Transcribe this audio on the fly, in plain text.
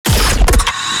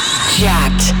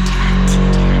Jacked.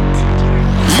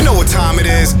 You know what time it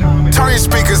is. Turn your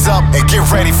speakers up and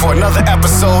get ready for another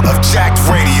episode of Jacked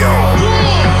Radio.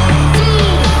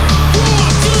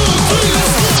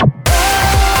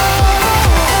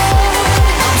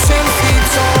 I'm Sven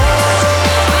Fields.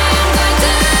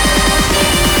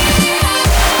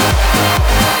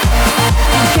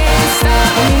 You can't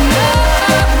stop me now.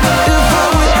 If I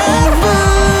would ever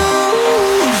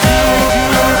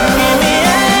give me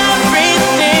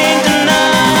everything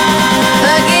tonight,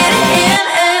 Plug it in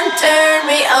and turn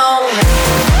me on.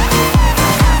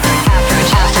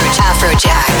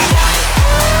 AFROJACK.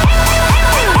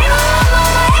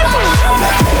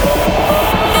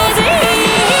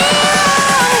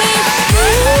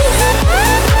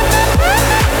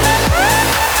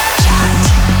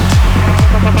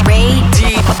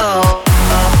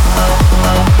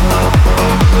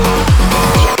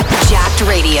 Jacked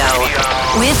Radio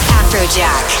with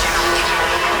AFROJACK.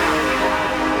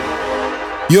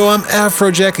 Yo, I'm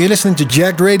AFROJACK. You're listening to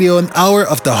Jacked Radio, an hour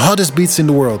of the hottest beats in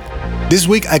the world. This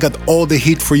week I got all the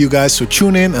heat for you guys, so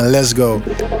tune in and let's go.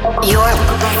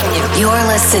 You're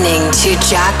listening to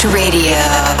Jacked Radio.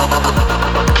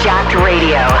 Jacked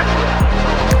Radio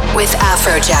with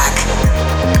AFROJACK.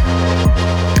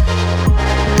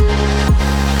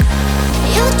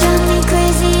 You drive me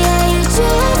crazy, yeah, you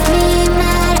drive me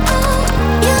mad. Oh,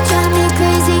 you drive me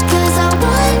crazy 'cause I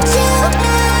want you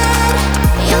bad.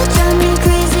 You drive me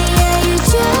crazy, yeah, you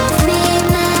drive me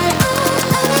mad. Oh,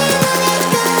 let me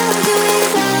go, do it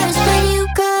first, then you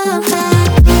come back.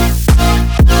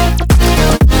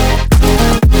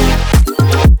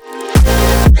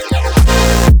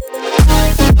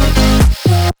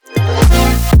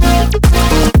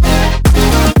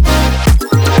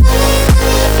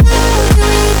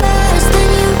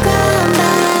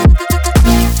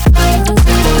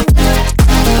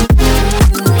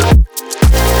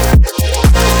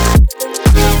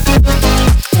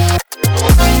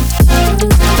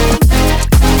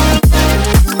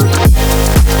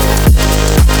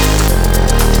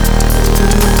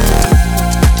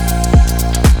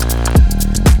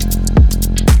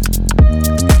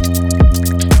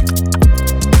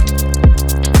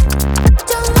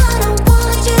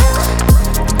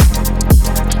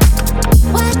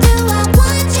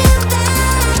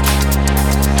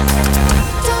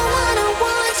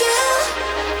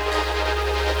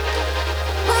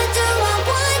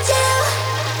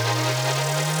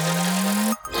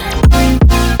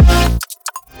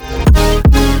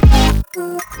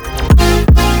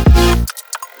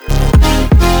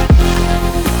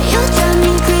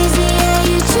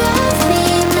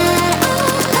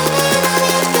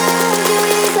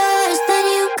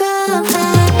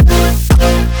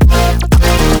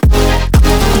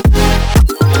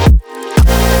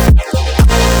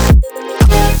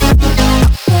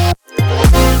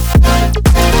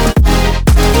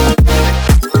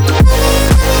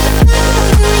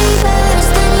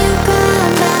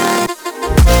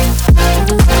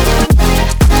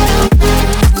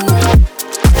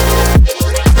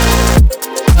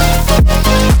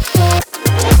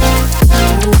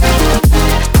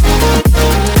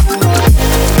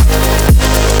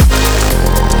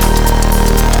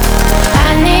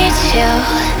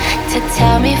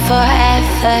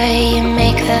 You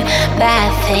make the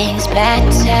bad things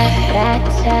better.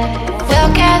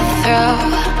 We'll get through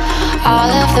all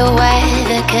of the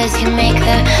weather, 'cause you make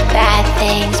the bad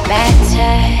things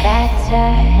better.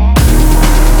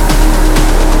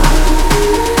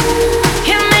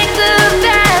 You make the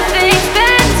bad things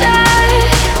better.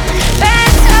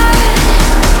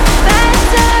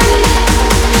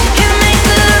 You make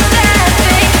the bad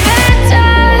things better.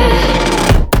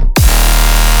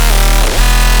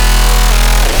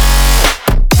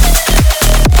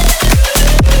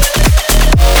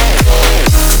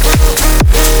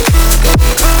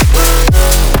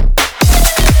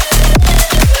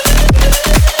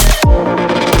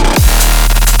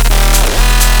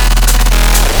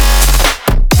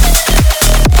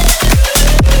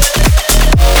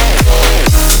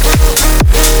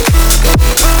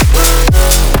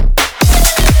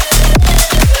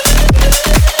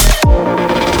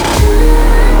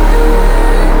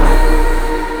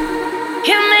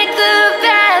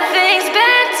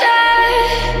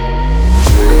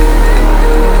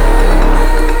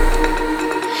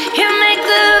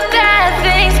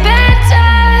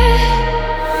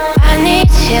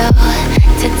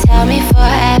 To tell me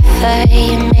forever,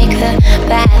 you make the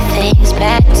bad things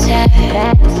better.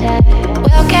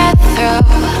 We'll get through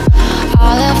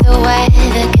all of the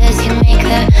weather, 'cause you make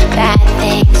the bad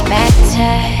things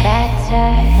better.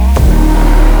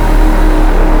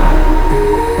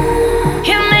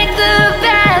 You make the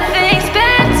bad things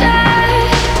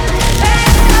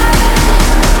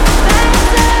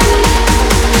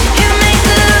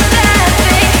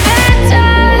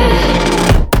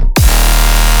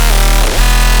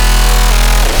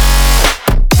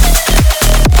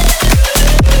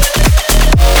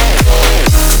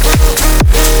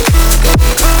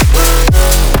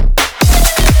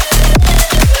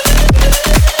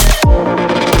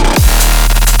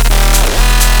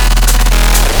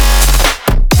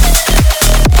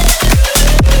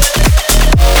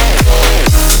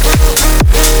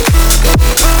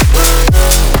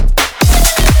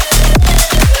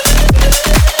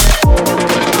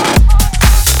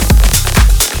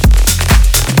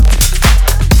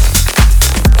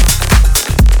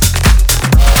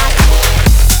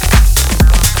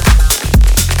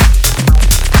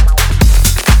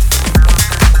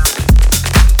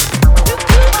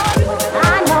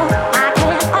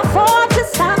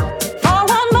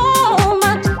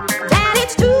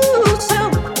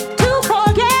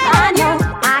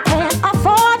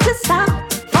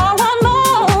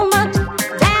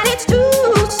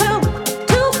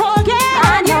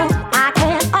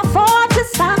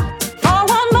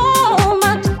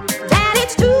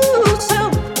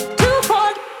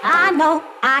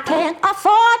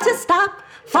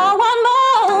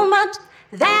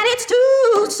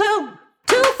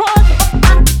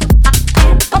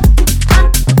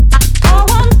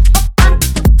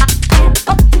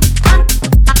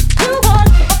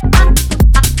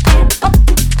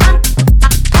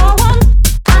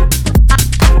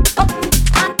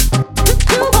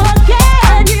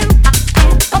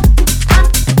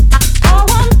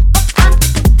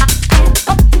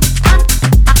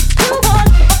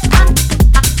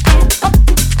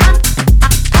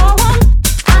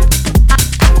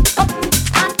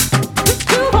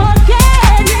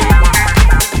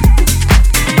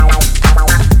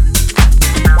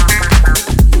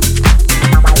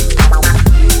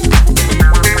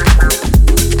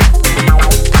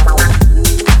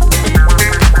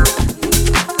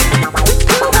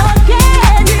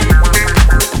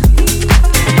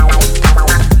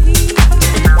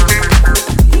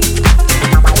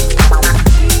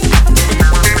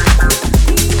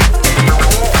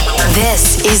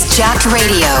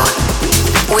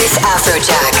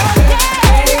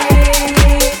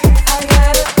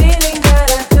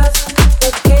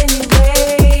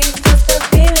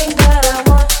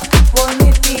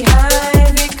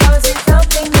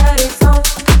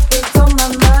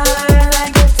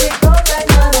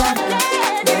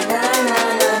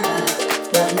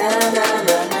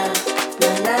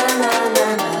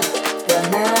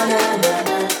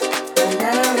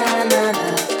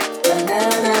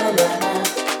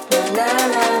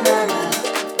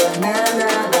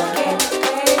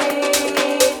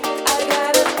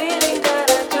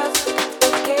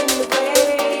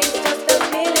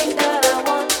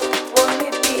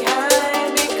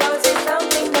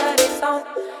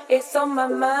my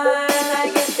mind.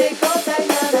 I guess it goes like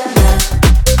na na na.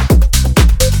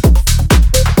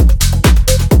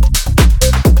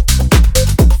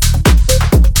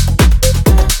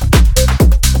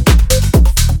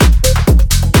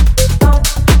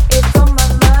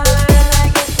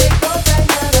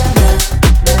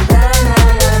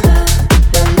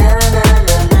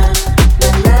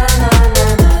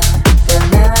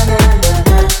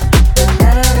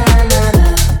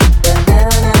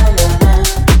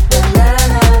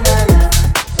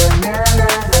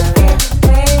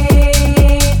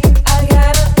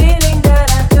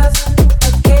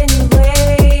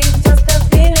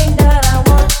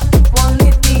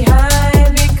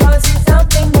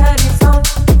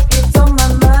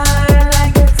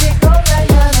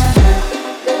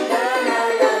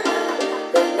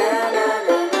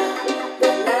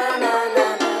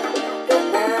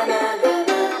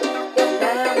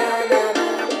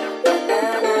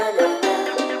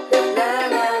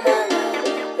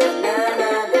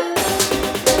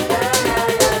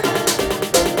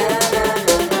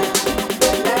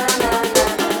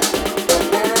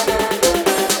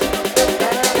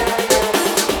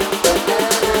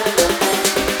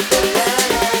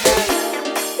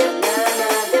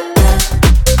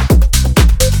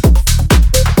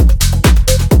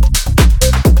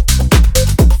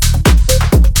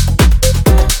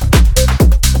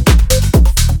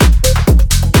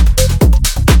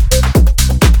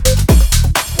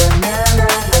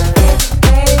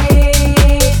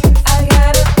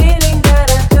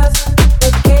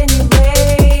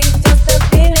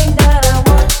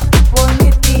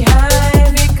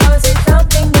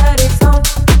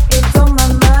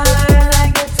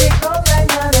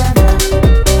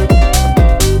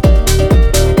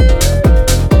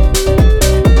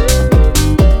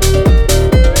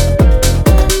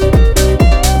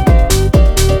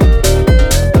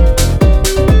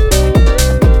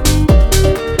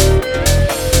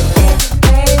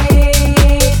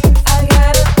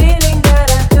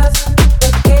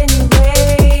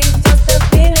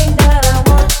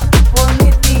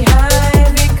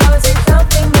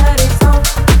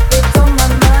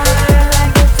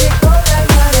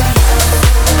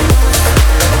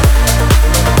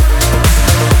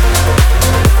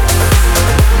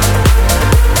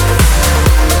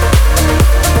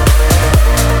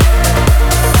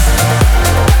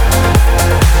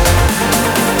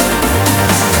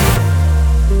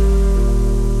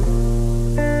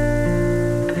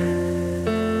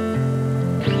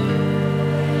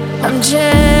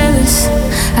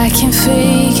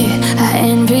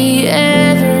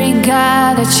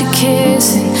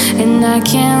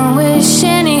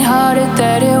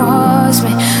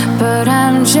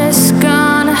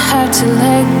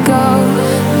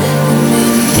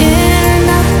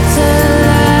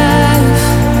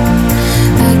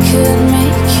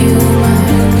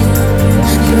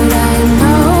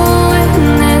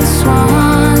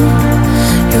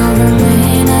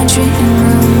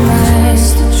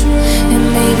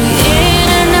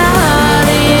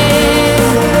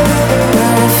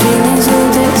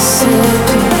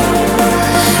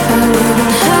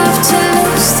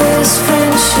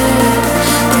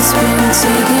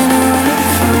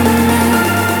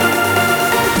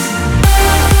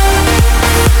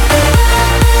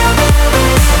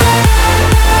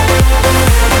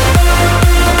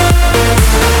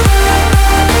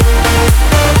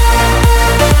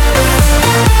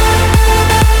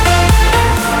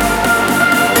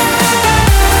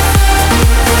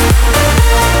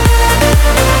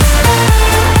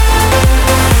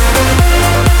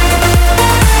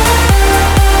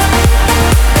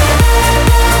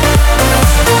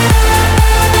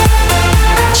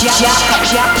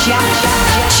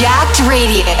 Jacked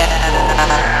Radio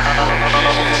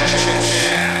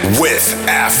with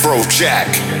AFROJACK.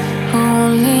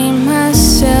 Only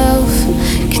myself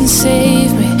can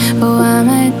save me. Oh, I'm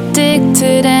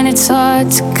addicted and it's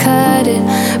hard to cut it.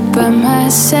 But my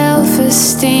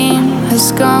self-esteem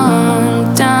has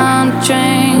gone down the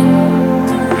drain.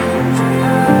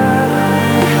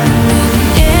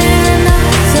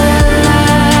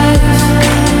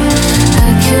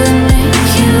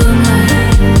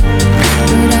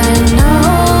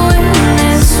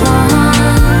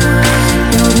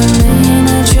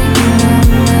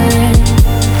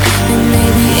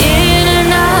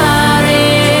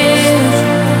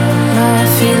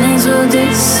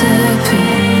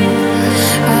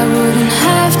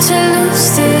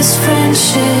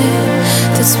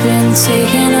 That's been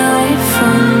taken away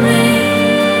from me.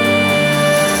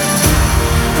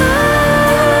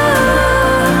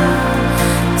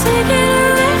 Taken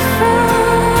away from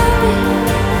me.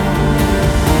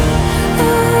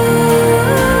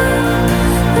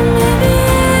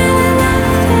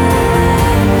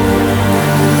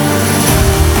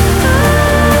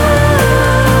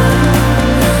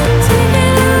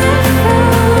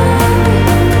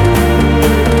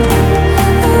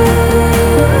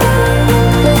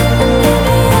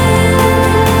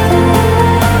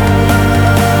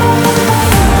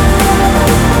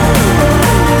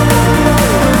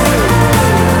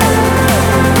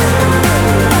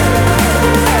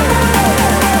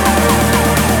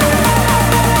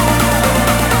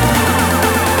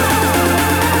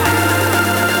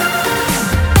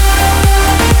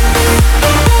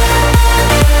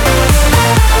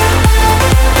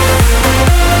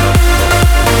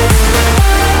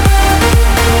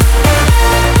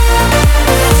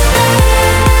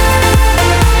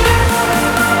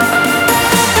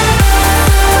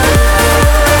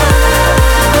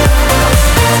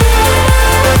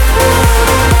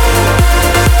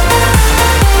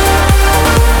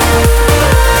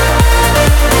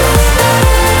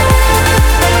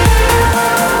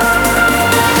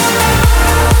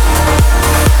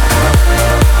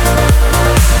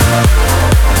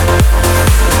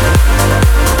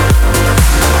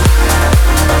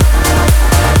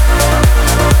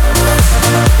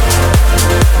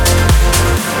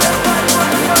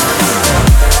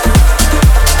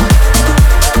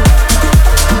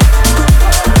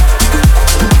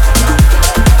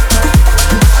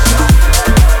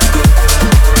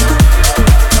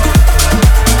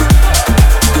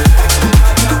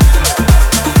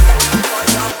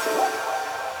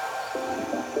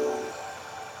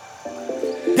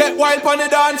 wild on the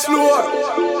dance floor.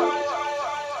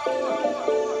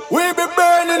 We be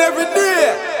burning every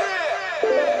day.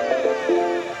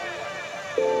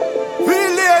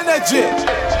 Feel the energy.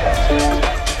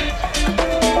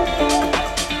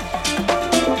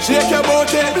 Shake your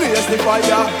booty, blaze the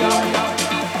fire.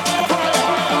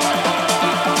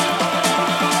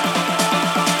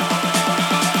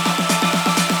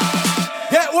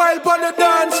 Get wild on the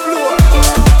dance floor.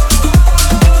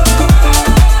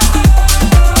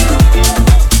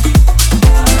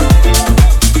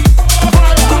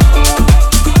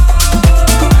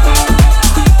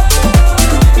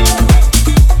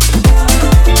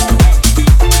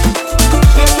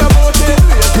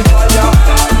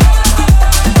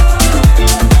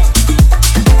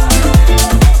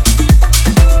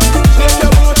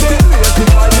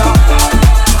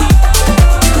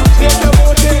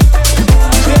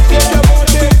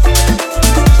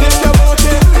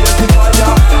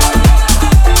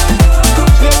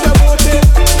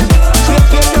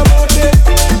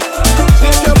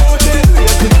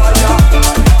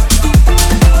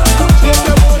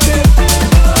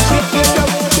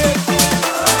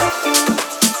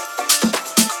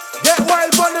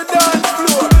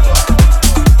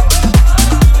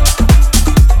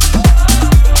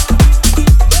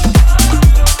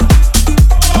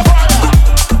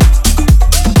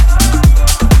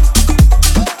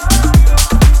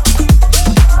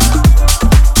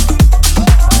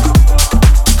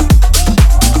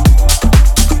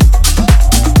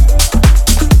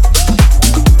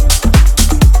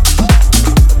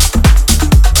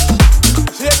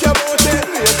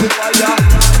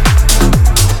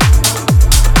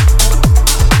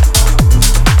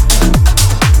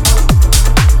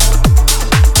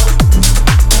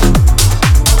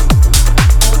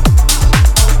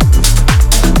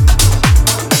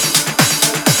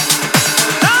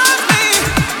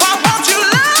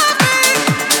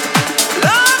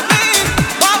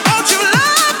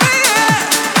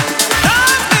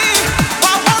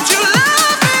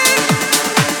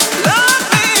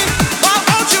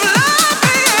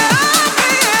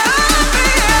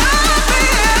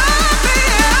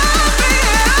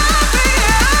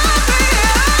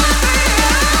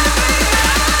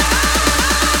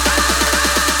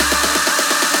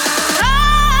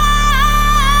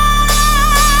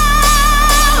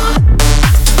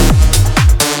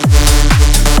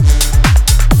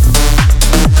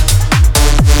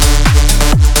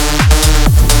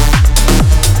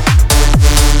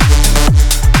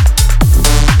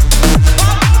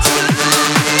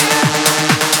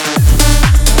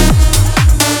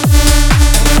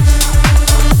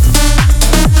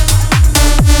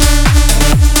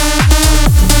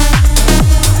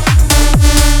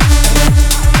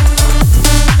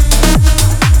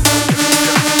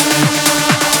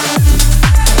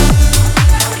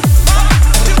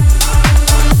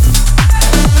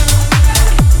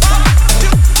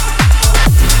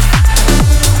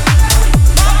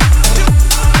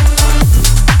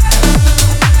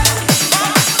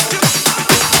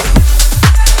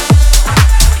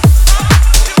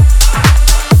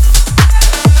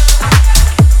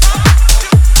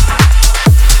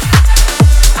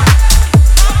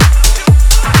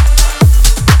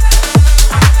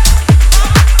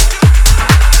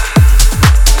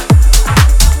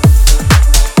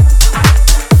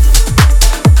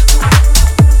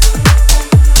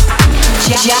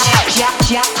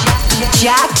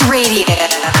 Jacked Radio.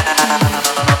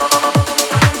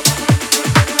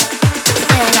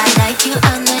 Said I like you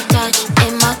on the touch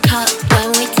in my cup when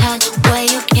we touch, where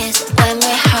you kiss when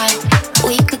we're hot.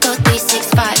 We could go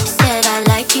 365. Said I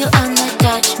like you on the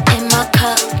touch in my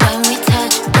cup when we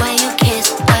touch, where you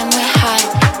kiss when we're hot.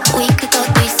 We could go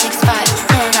 365.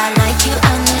 Said I like you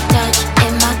on the touch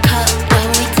in my cup when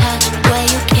we touch, where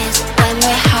you kiss when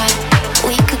we're hot.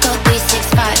 We could go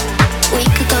 365. We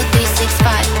could go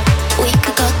 365. We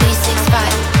could go 365.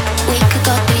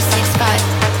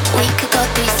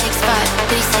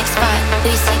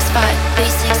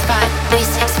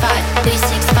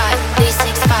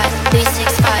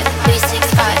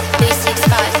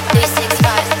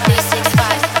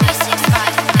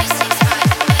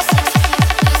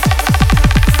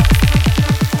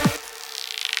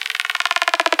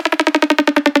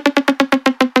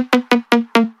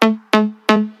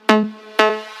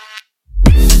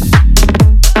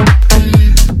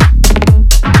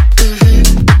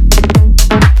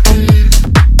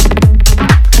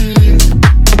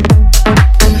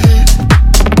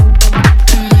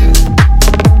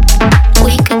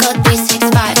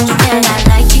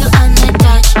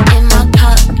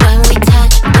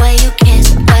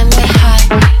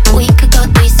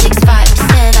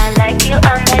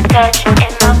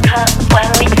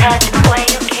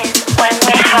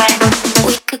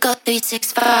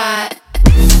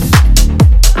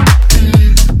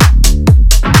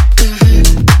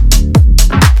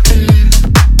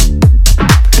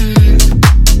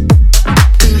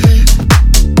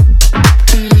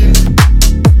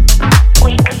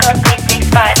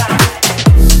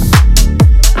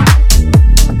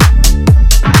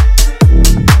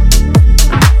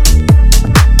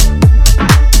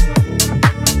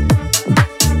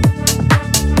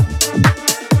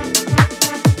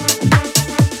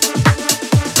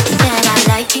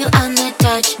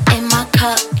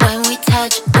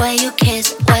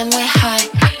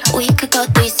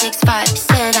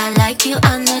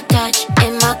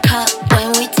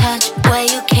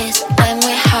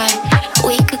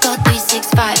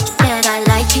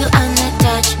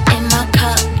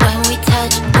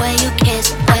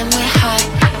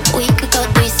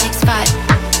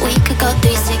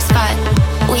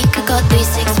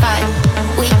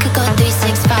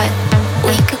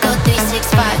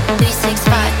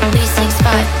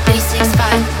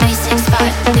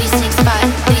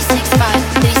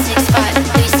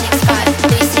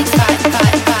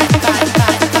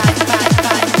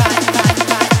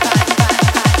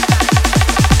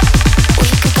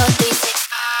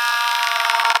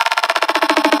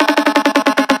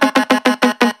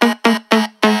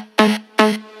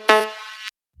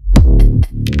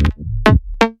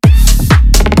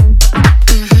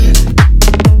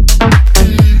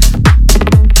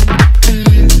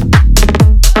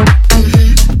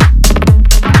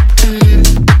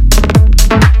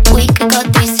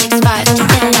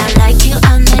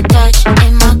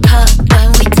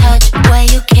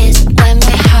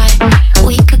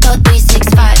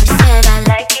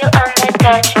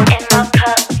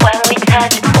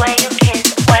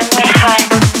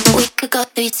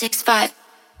 365.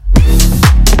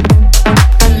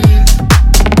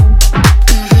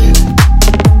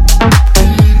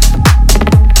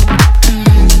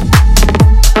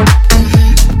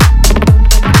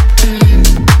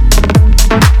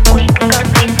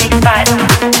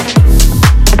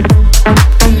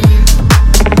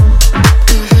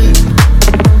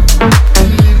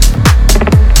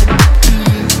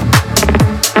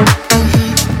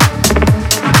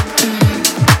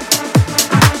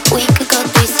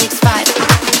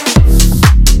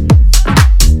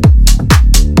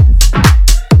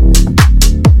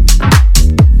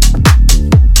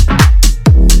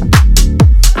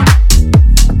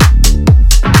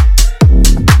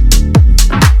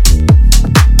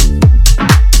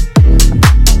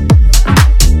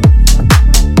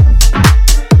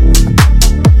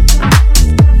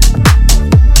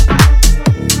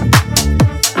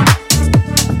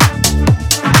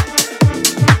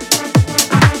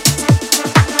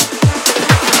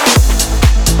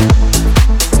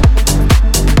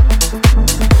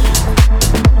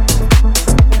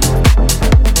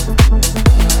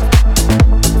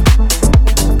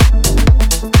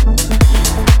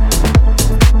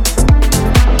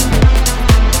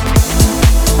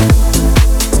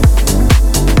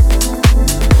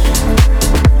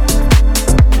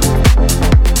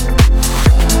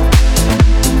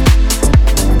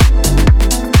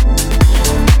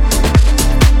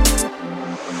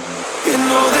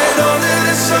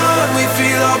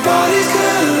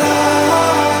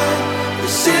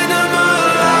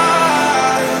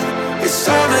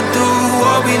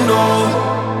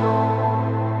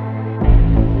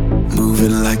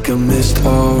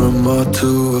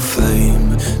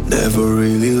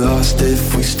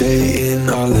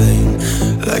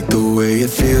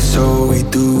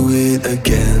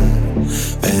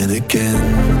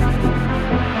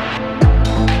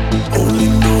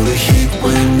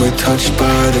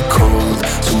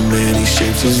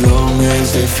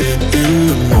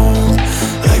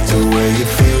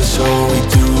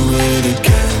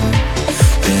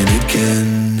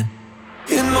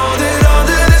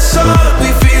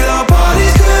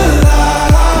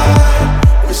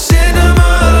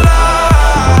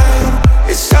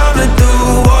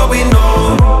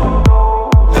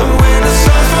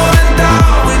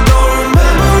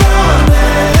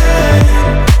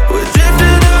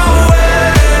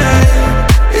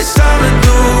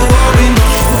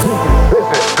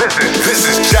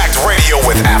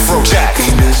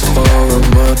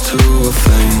 To a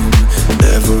flame,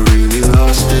 never really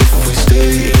lost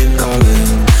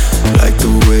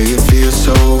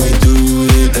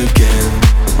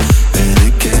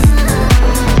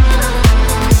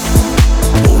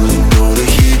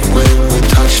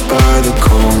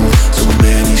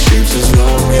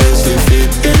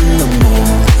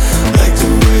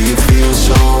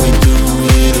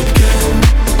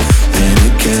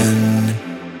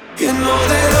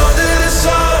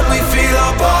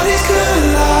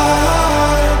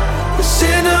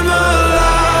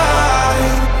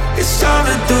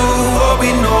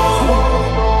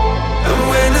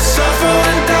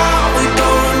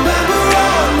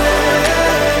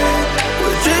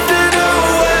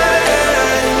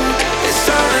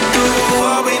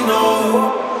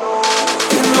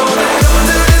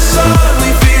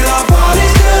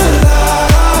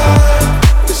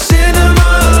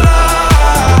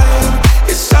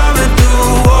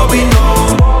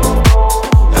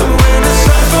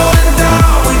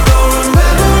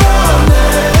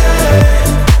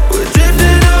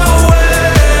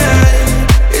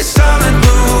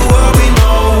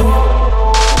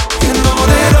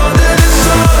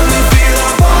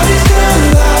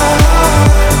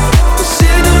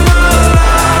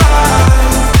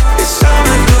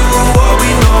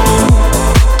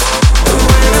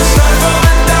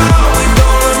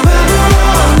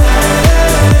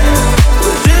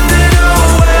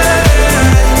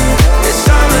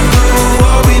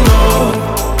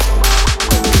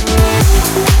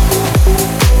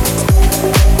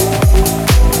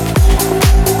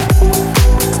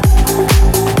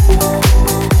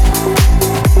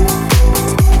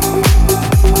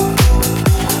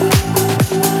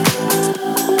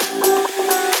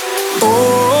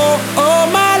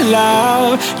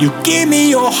love. You give me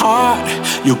your heart,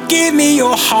 you give me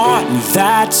your heart, and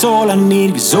that's all I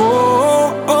need. 'Cause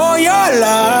oh, your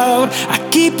love, I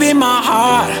keep in my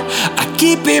heart, I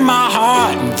keep in my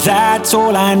heart, and that's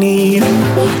all I need.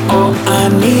 All I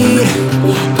need,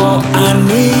 all I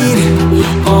need,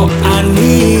 all I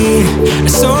need,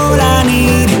 that's all I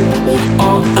need.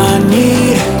 All I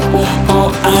need,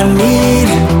 all I need,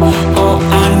 all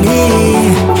I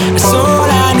need, that's all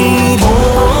I need.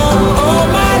 Oh,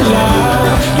 my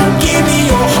love, you give me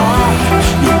your heart,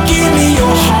 you give me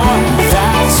your heart,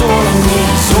 that's all I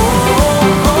need. So,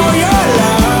 oh, your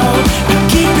love, I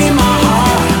keep in my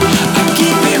heart, I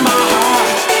keep in my heart,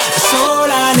 that's all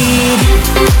I need.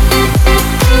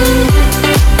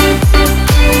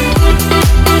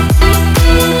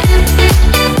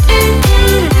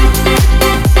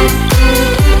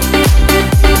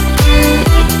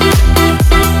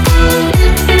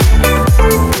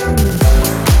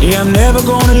 Yeah, I'm never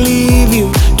gonna leave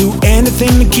you, do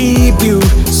anything to keep you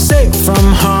safe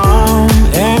from harm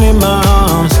and in my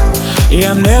arms.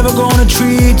 Yeah, I'm never gonna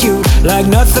treat you like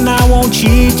nothing, I won't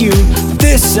cheat you.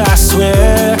 This I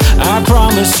swear, I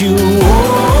promise you.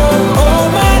 Oh,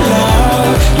 my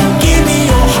love, you give me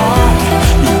your heart,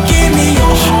 you give me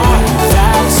your heart,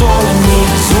 that's all I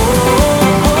need. So,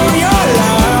 oh, your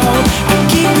love, I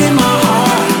keep in my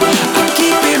heart, I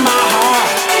keep in my heart,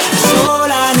 that's all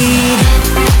I need.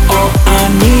 All I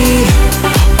need,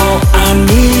 all I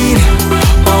need,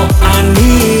 all I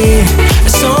need,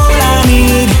 that's all I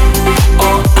need.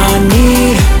 All I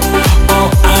need, all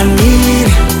I need,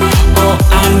 all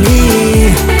I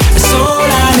need, that's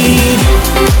all I need.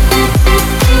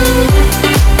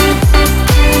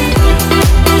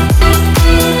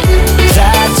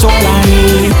 That's all I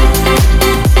need.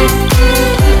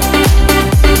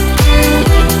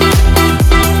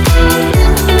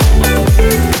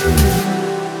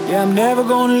 Yeah, I'm never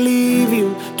gonna leave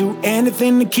you, do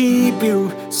anything to keep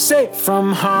you safe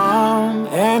from harm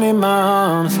and in my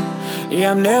arms.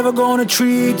 Yeah, I'm never gonna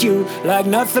treat you like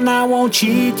nothing, I won't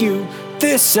cheat you.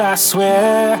 This I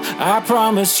swear, I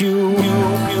promise you.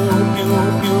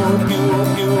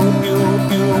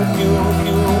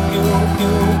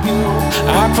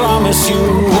 I promise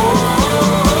you.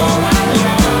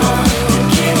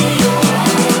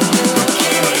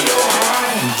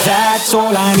 That's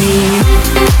all I need.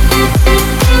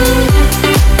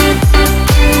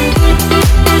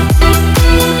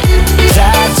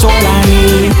 That's all I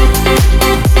need.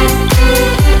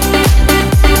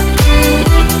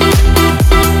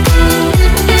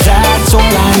 That's all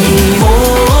I need.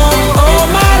 Oh,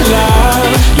 my love,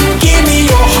 you give me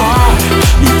your heart,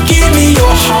 you give me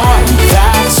your heart,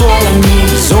 that's all I need.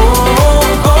 So,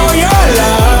 oh, your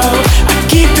love, I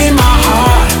keep in my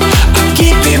heart, I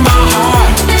keep in my heart,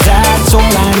 that's all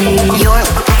I need.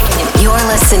 You're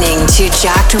listening to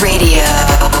Jacked Radio.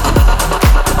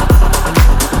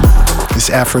 This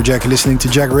is AFROJACK, listening to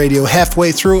Jack Radio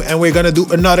halfway through, and we're gonna do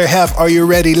another half. Are you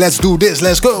ready? Let's do this.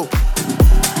 Let's go.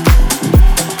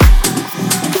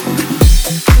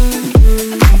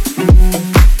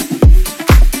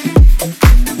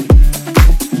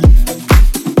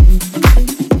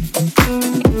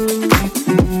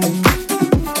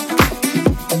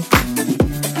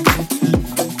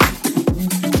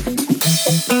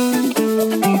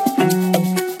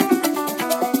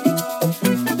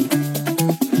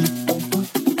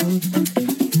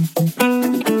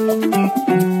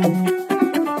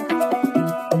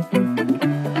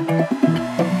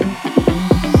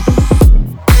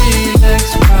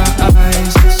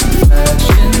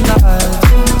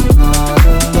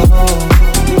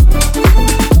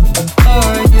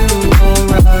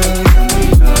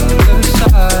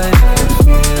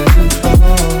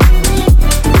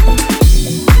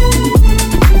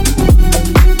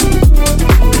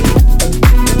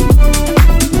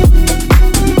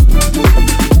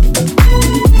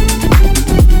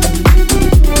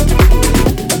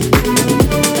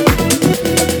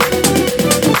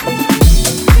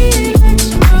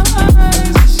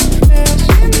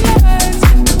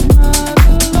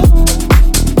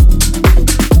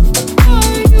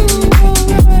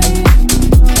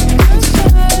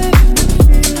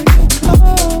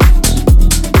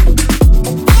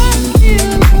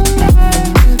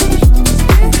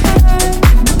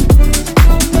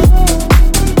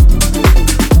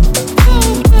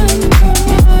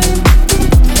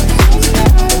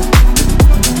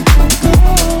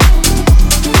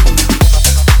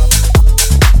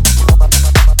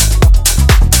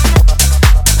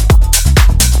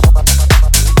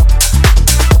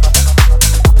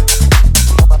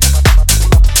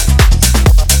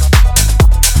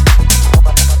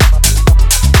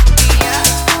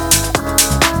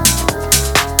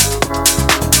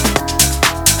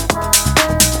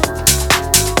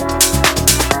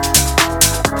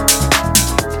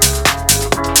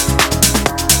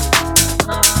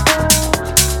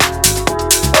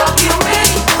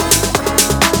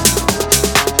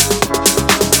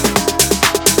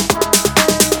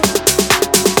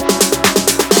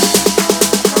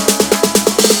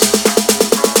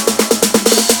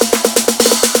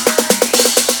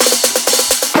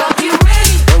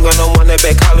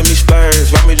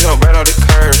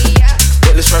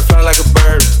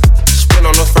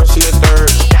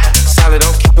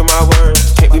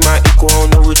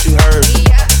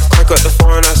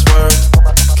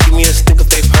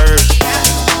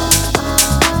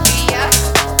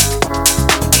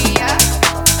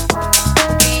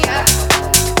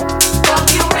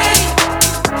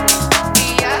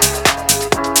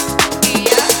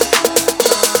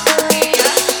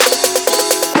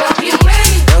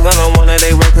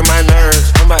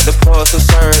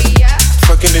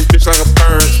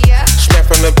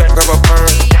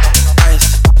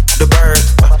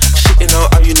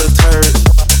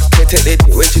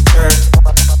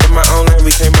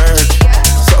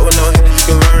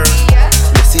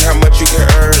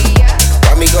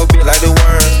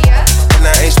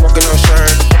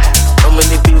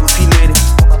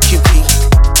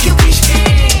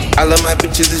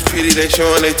 city, they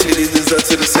showing their titties, it's up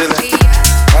to the ceiling.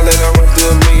 I let her run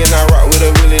through a million, I rock with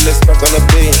a really, let's back on a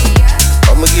billion.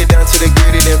 I'ma get down to the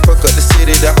gritty, then fuck up the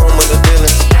city, the home of the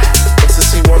villains.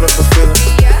 Ecstasy, wonderful feeling.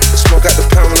 Smoke out the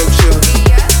pound when I'm chillin'.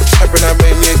 Trappin', I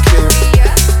made me a killer.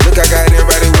 Look, I got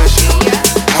everybody wishing.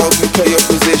 I hope you play your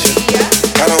position.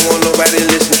 I don't want nobody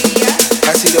listening.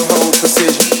 I see the whole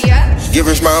precision. Give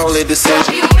us my only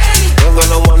decision. Don't got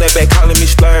no one that back calling me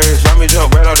splurge. Let me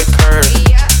jump right off the curb.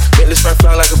 Make this spread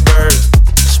fly like a bird.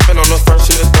 Spin on the first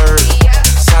and the third.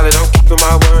 Solid, I'm keeping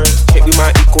my word. Can't be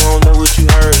my equal, I don't know what you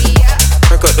heard.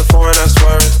 Crank up the foreign, I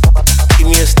swear.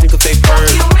 Keep me a stick if they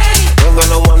purge. Don't got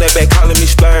no one that back calling me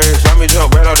splurge. Let me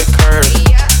jump right off the curb.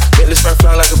 Make this spread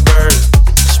fly like a bird.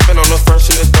 Spin on the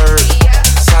first and the third.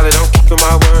 Solid, I'm keeping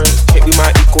my word. Can't be my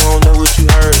equal, I don't know what you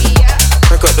heard.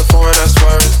 Crank up the foreign, I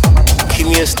swear. Keep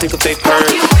me a stick if they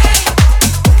purge.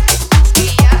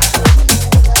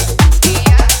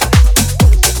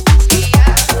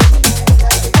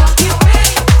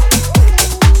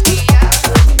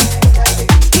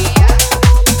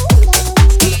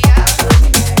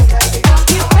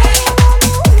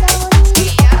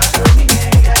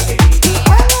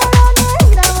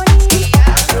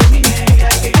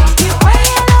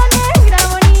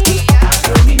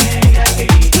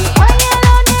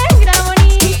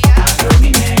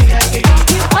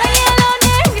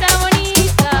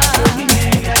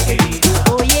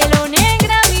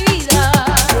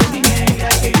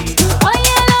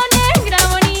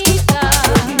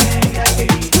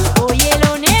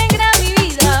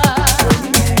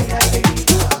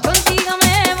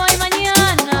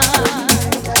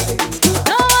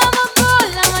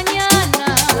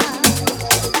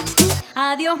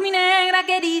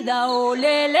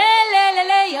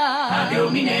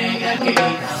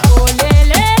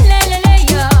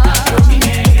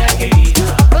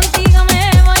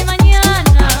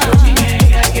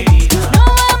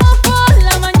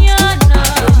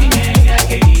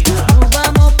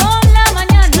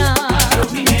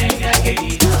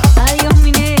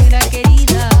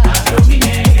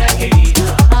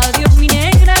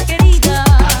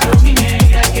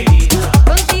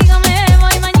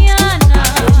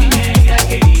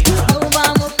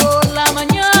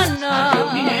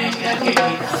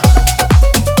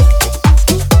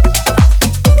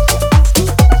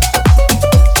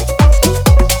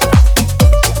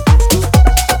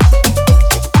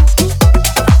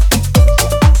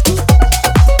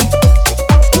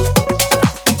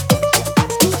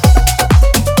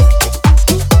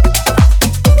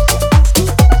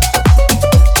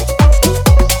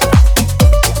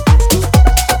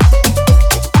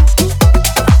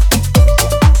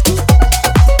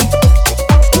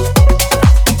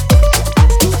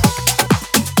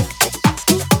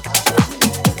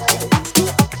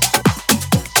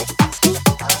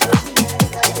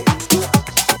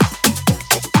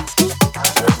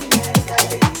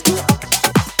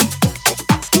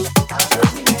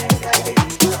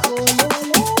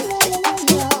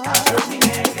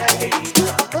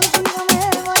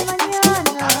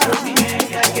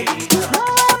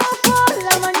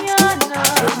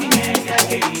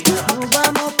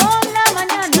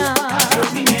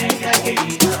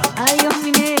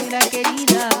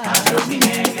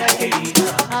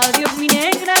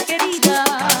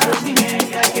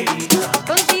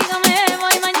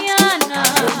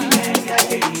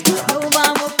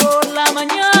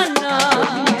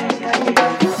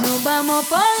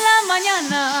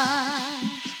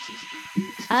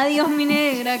 Adiós mi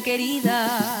negra querida.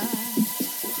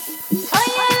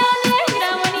 Oye lo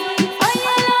negra,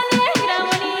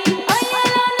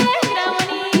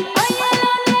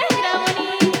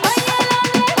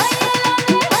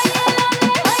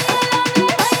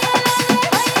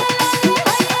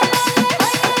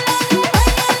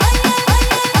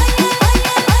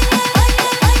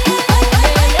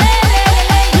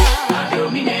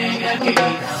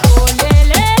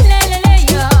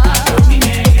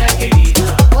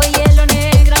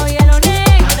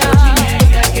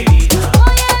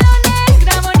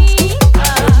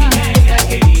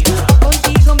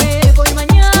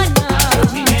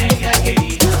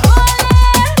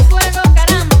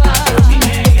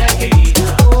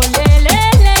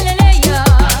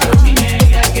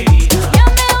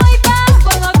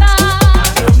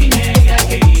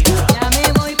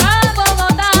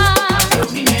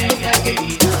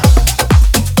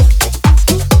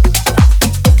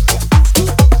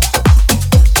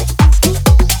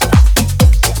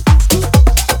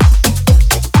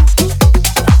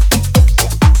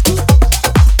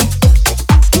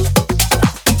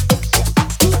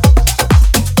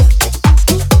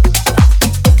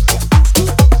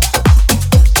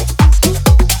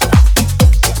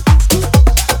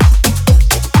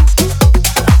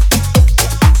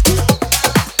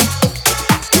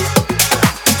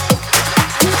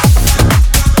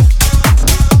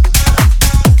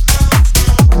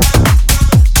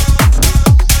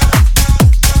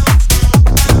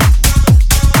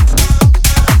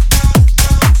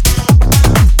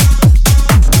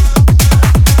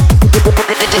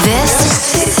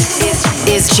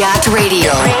 Jacked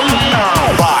Radio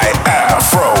by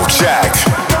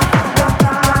AFROJACK.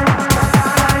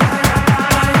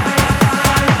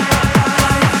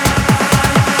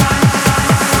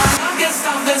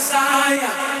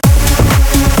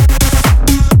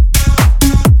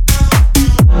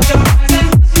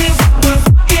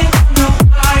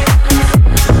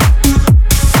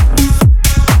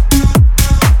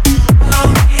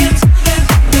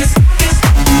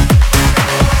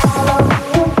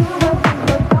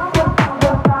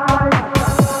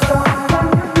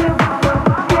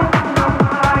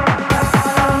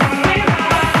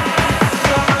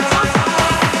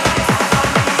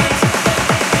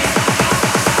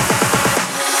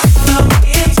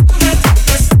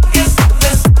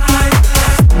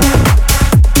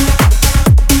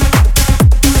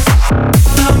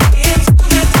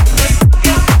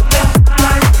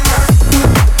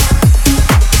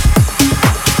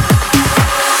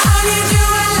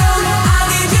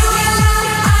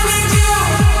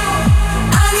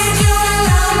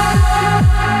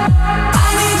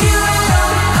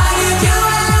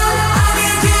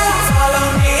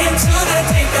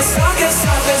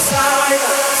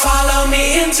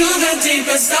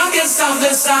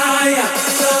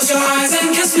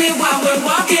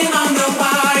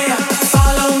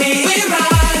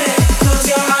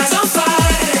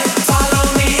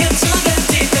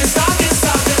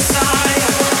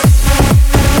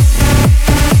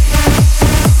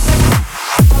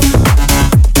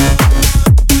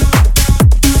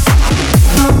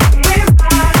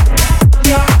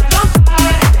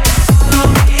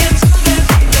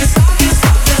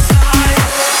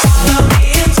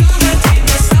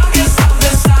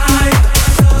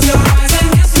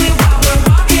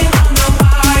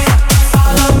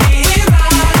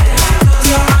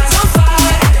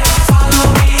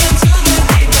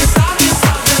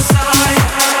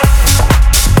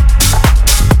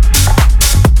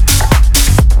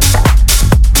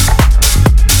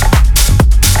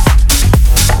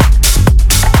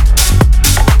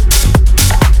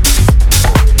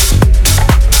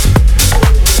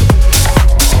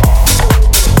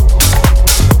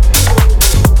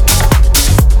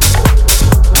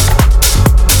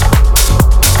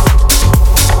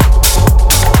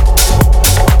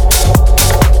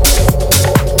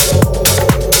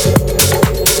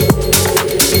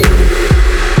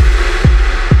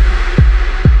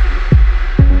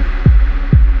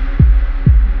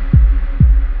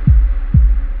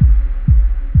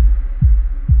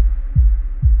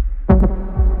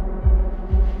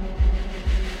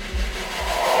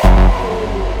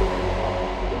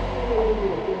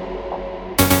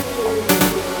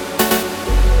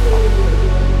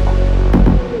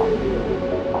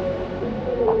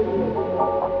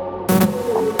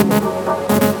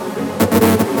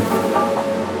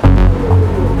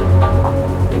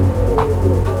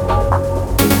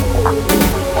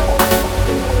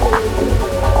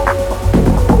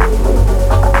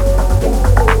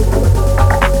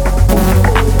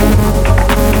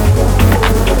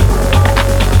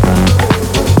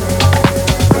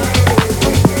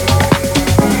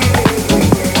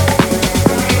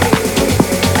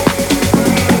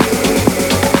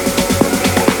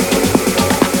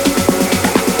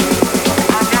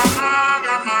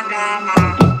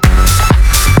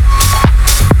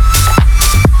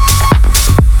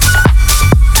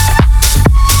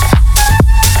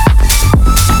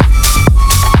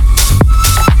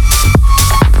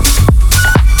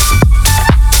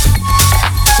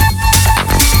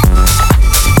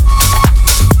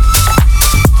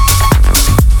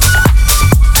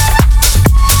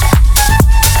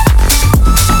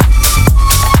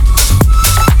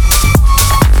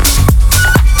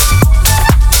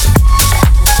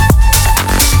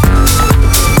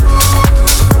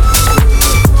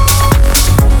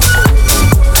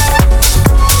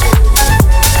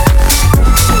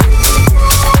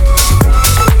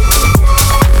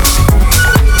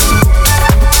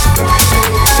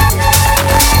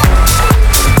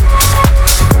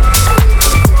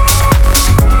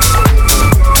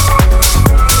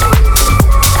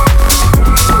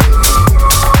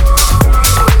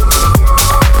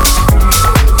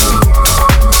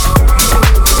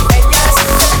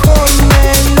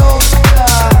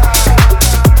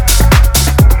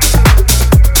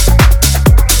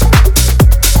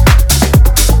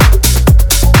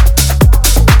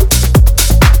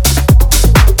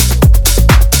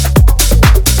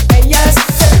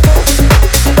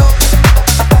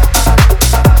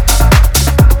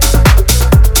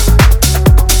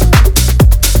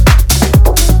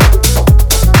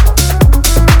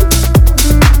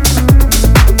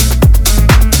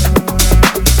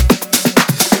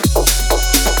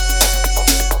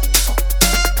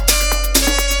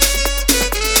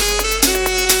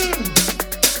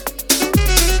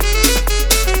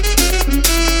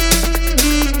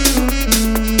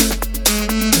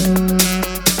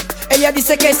 Ella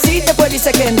dice que sí, después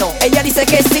dice que no. Ella dice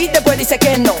que sí, después dice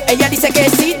que no. Ella dice que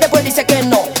sí, después dice que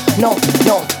no. No,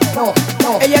 no, no,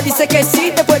 no. Ella dice que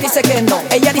sí, después dice que no.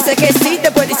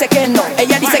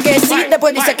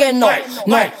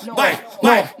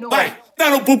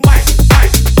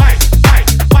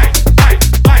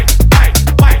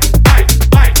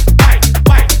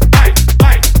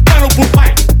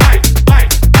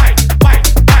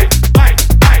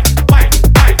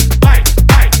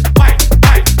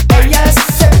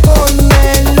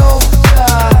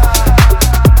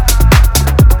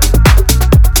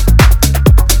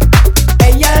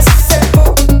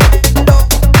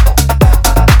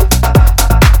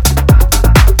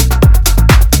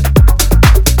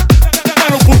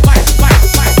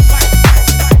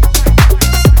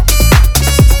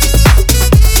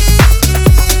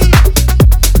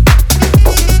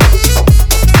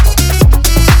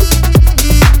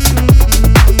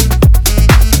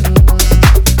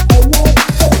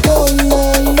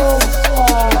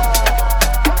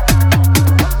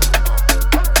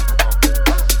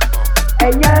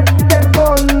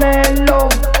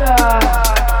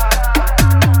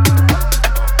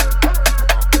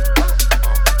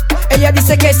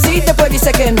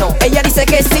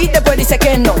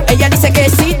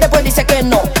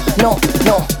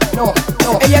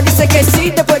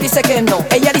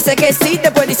 Ella dice que sí,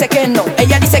 después dice que no.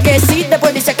 Ella dice que sí,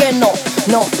 después dice que no.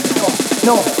 No,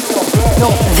 no, no.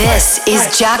 This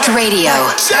is Jacked Radio.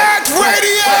 Jacked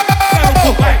Radio!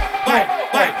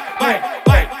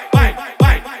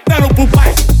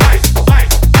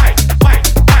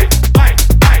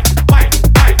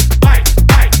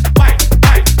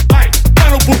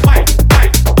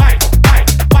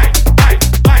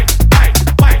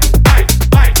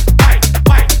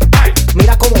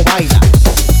 Mira cómo baila.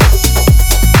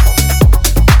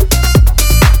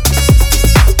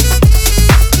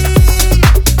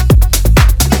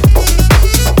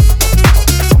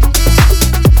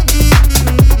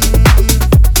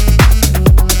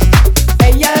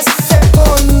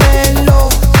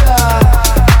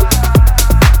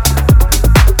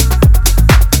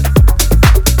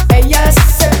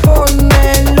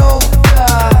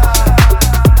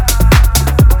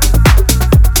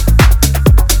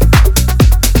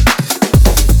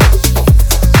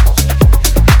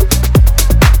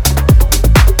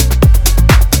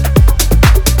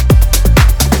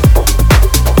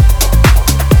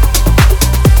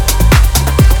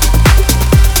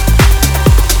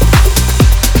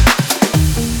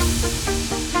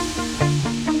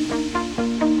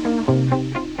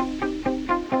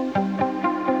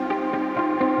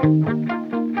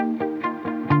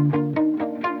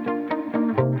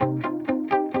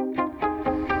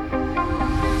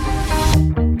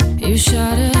 You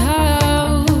shout it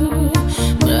out,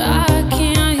 but I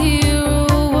can't hear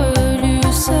a word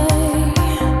you say.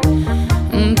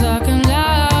 I'm talking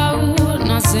loud,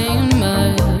 not saying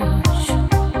much.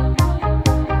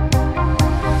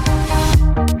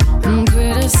 I'm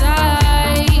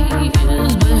criticized,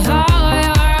 but how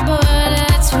your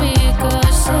bullets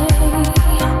ricochet.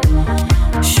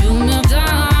 Shoot me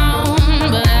down,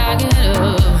 but I get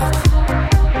up.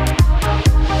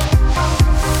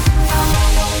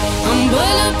 I'm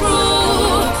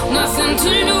bulletproof, nothing to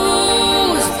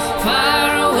lose.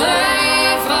 Far away,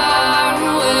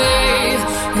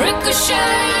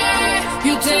 ricochet.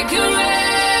 You take your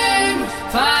aim.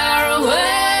 Far away.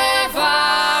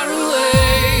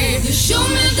 You shoot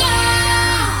me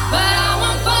down, but I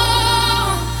won't fall.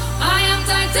 I am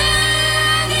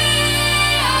titanium.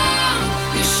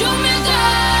 You shoot me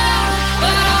down,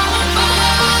 but I won't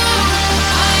fall.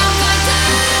 I am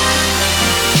titanium.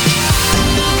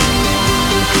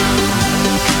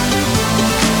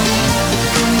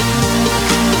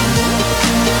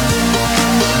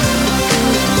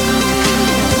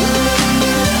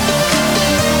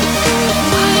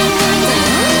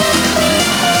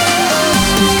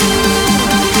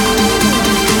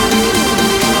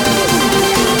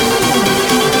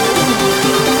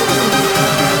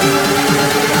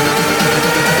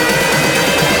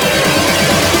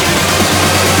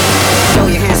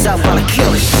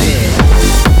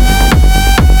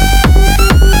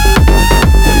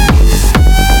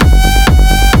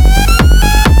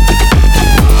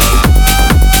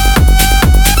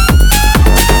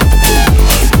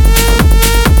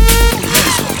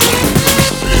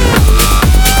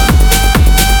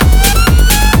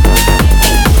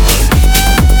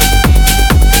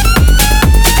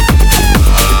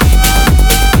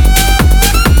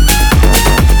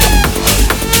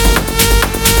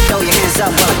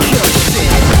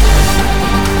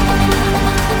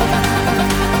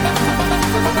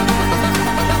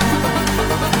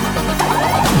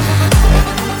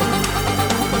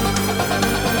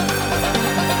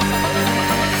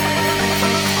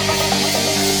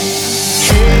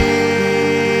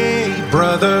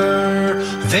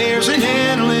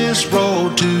 endless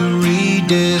road to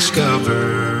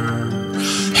rediscover.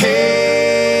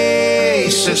 Hey,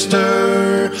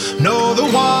 sister, know the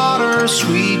water's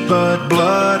sweet, but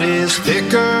blood is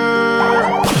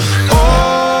thicker.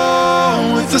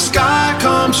 Oh, if the sky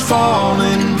comes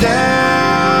falling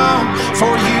down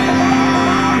for you,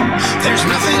 there's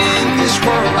nothing in this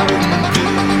world I wouldn't do.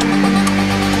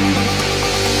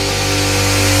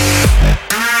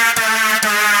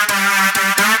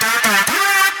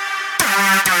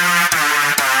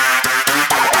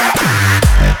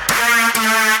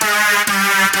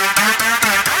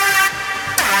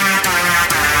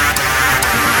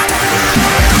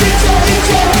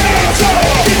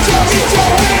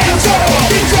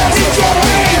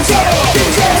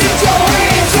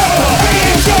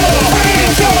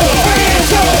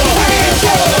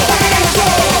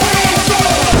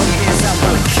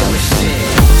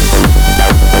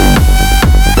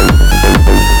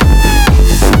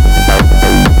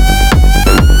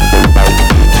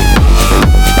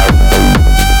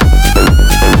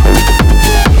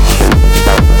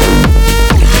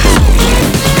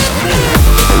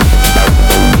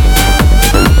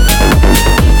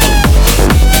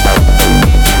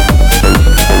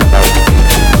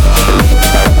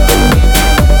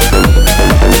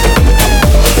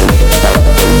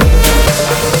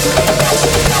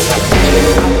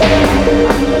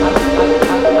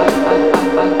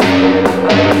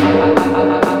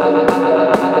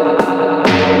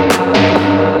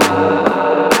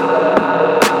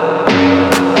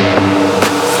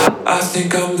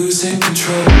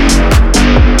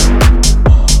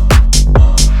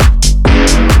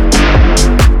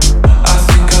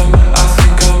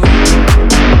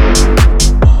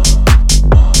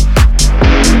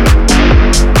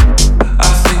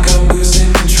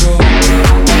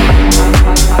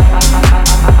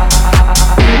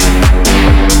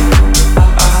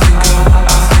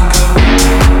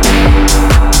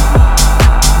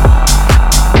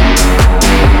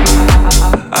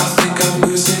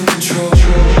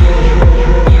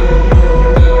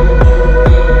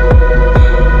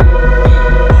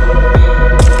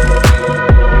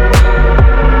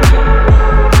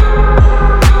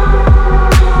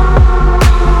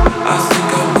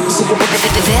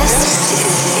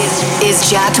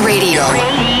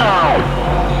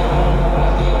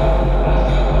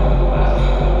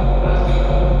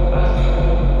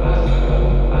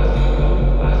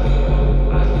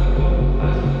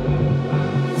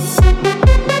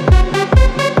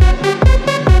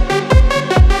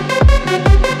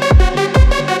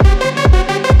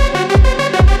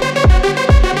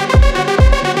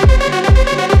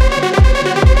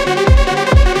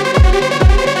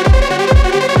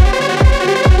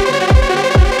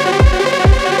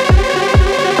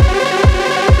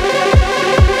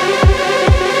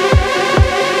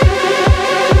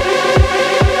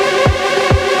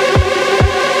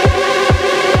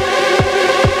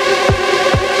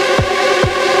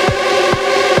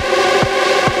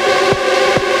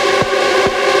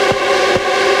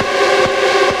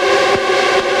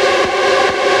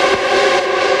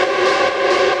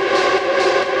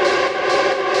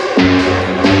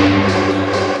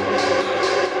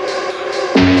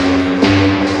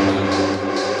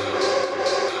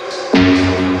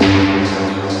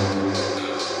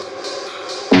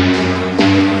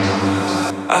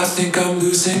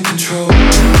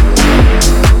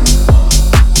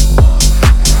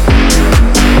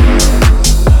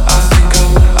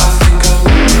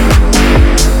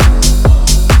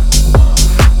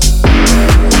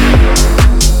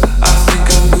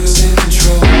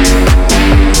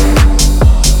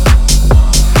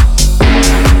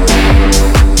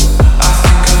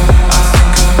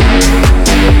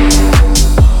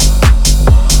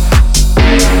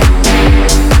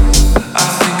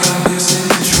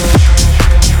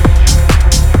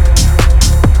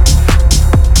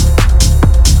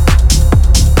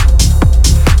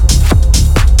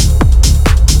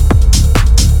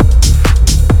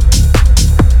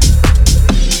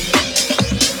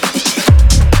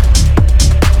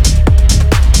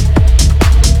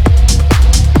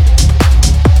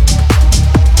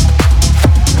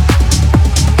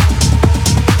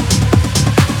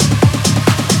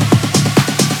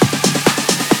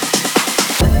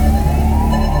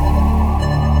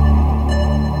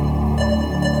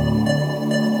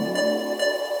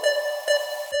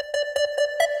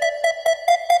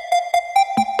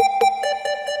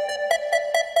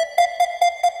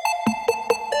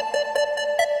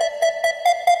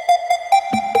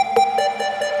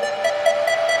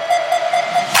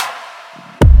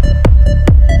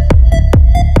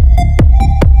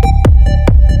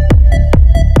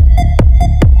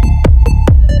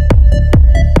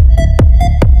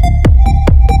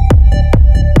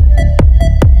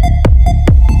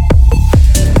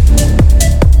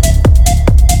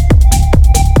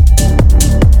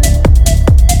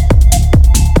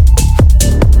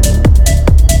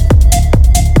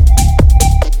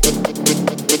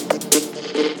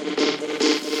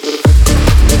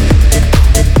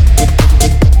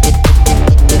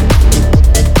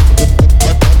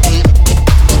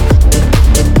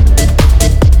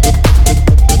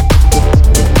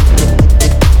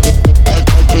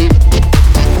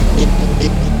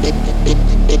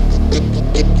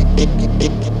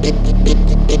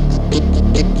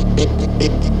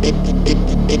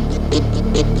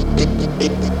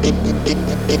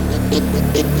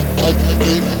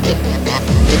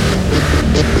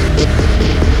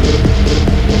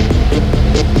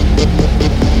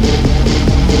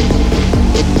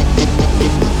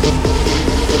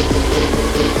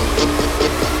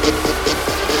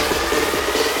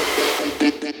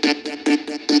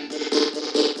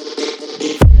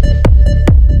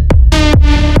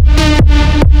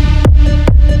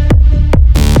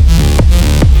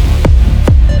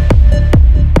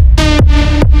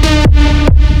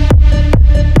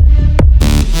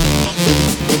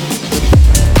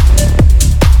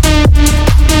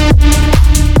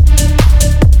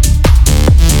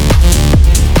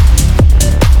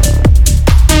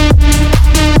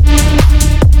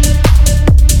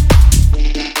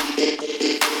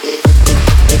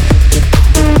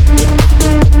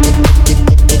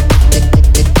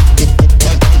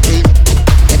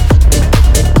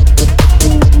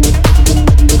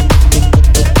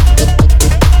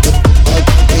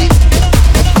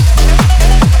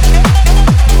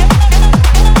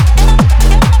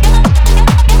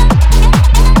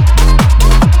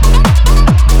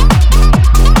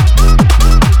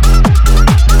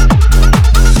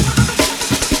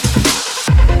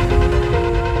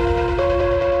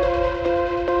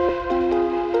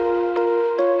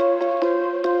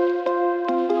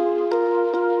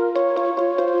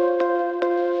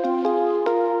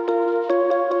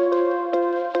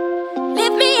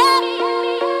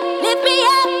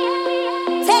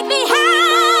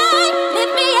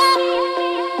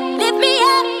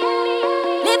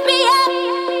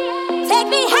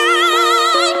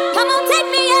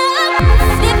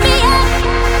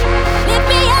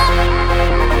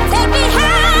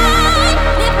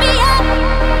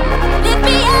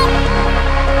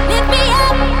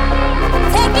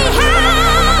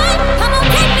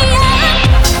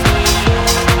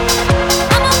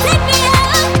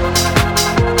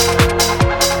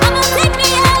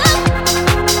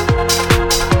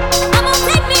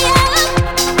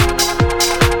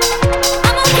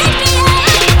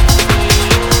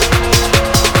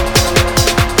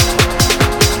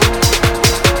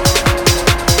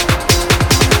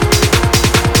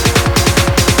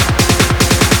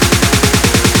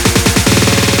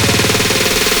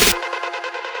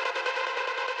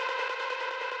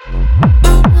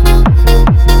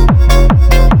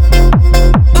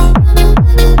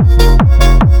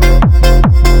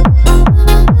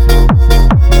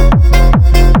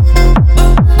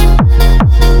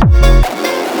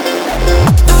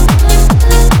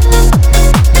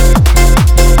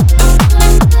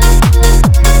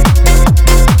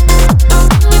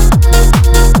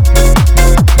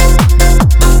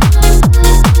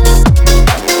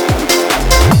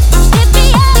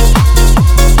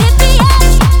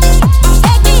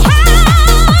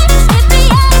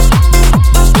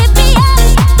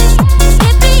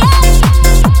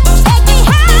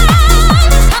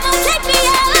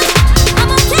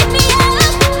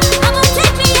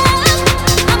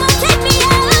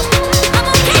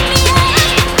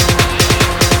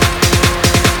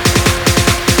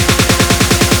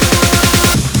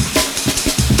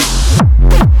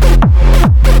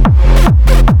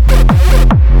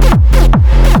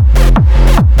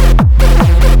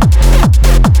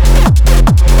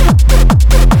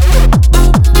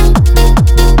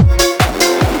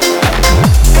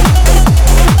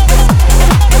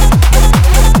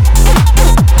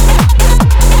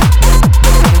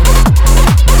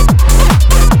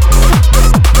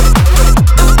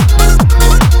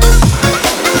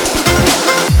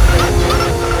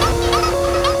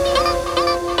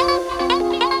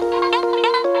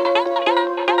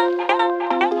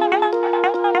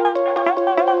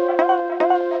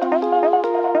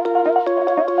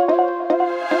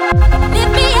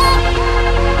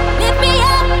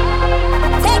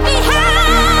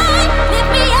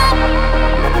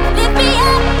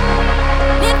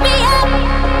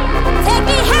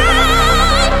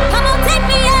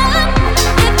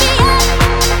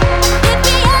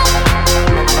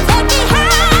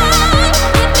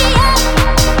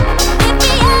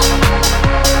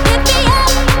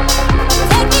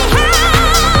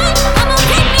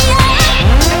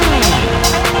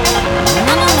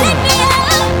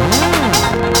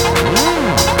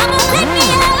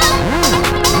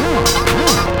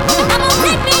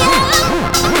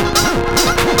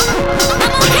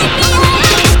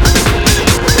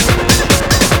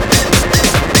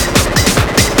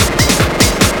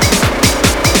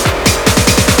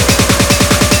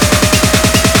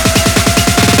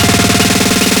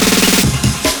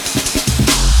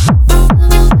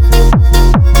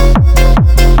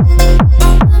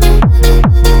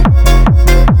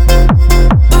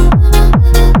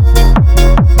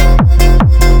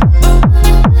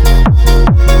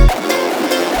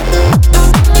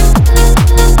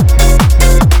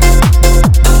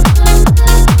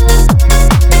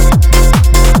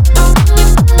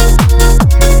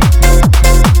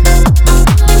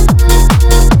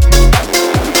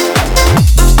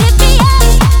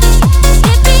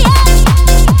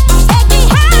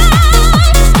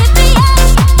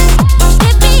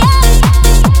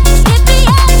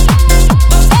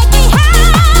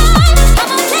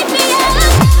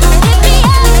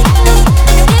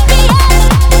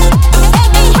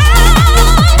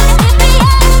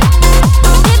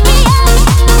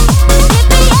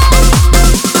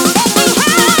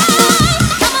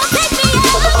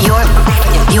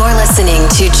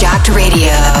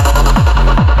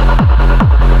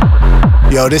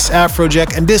 Yo, this is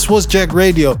AFROJACK, and this was Jacked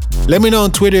Radio. Let me know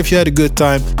on Twitter if you had a good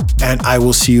time, and I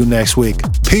will see you next week.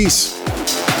 Peace.